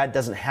ensure that that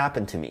doesn't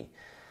happen to me.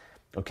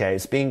 Okay,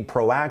 it's being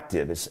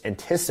proactive, it's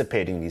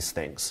anticipating these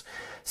things.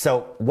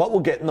 So what will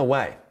get in the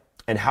way?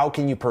 And how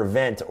can you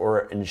prevent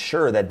or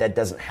ensure that that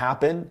doesn't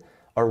happen?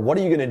 Or what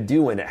are you going to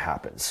do when it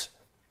happens?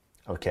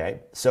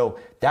 Okay, so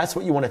that's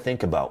what you want to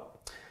think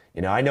about.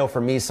 I know for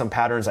me, some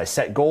patterns, I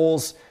set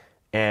goals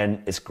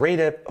and it's great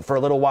for a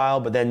little while,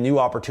 but then new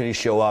opportunities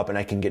show up and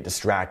I can get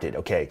distracted.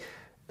 Okay,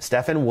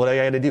 Stefan, what do I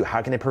got to do?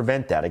 How can I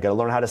prevent that? I got to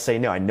learn how to say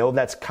no. I know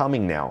that's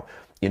coming now.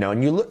 And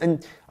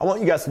and I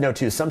want you guys to know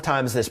too,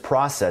 sometimes this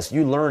process,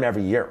 you learn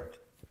every year.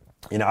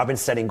 I've been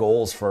setting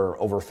goals for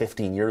over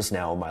 15 years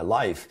now in my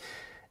life.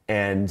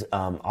 And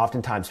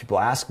oftentimes people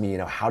ask me,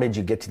 how did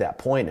you get to that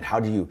point? And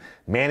how do you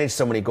manage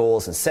so many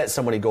goals and set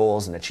so many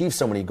goals and achieve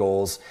so many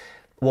goals?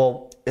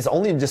 Well, it's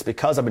only just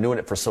because I've been doing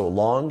it for so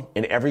long.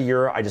 And every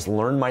year I just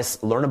learn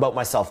about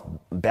myself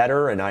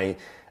better. And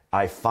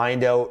I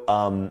find out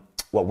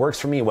what works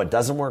for me, what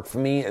doesn't work for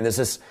me. And there's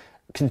this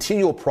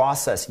continual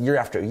process year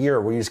after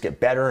year where you just get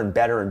better and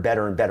better and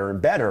better and better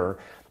and better.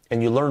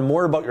 And you learn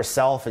more about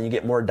yourself and you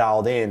get more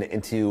dialed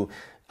into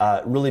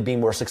really being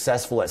more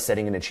successful at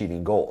setting and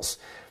achieving goals.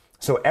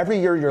 So every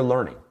year you're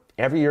learning.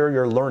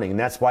 And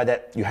that's why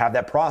that you have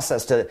that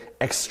process to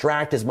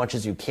extract as much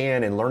as you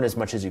can and learn as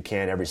much as you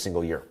can every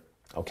single year.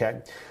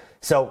 Okay?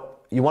 So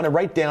you want to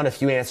write down a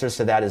few answers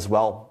to that as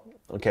well.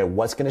 Okay,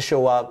 what's going to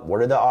show up?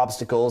 What are the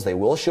obstacles? They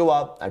will show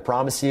up, I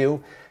promise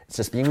you. It's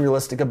just being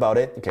realistic about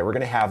it. Okay, we're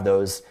going to have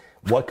those.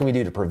 What can we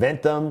do to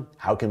prevent them?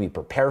 How can we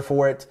prepare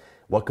for it?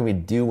 What can we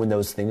do when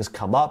those things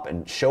come up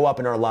and show up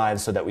in our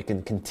lives so that we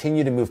can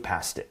continue to move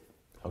past it?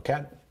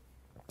 Okay?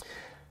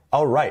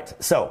 All right,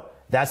 so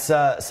that's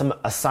some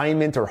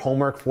assignment or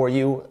homework for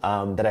you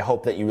that I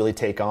hope that you really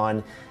take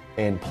on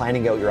in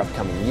planning out your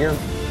upcoming year.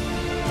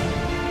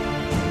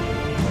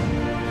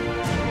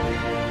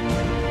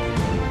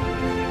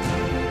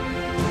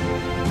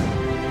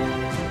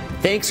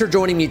 Thanks for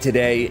joining me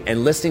today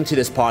and listening to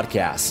this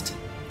podcast.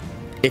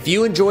 If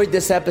you enjoyed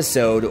this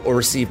episode or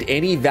received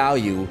any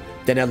value,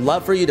 then I'd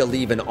love for you to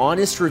leave an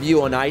honest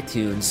review on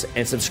iTunes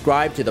and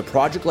subscribe to the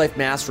Project Life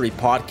Mastery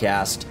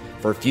podcast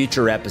for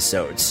future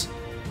episodes.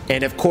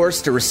 And of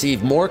course, to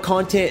receive more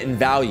content and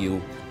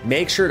value,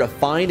 make sure to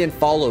find and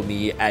follow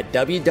me at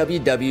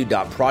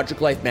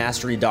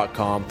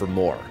www.projectlifemastery.com for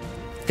more.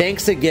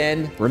 Thanks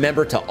again.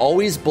 Remember to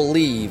always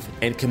believe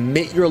and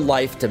commit your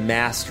life to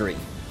mastery.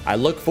 I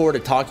look forward to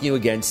talking to you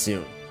again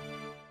soon.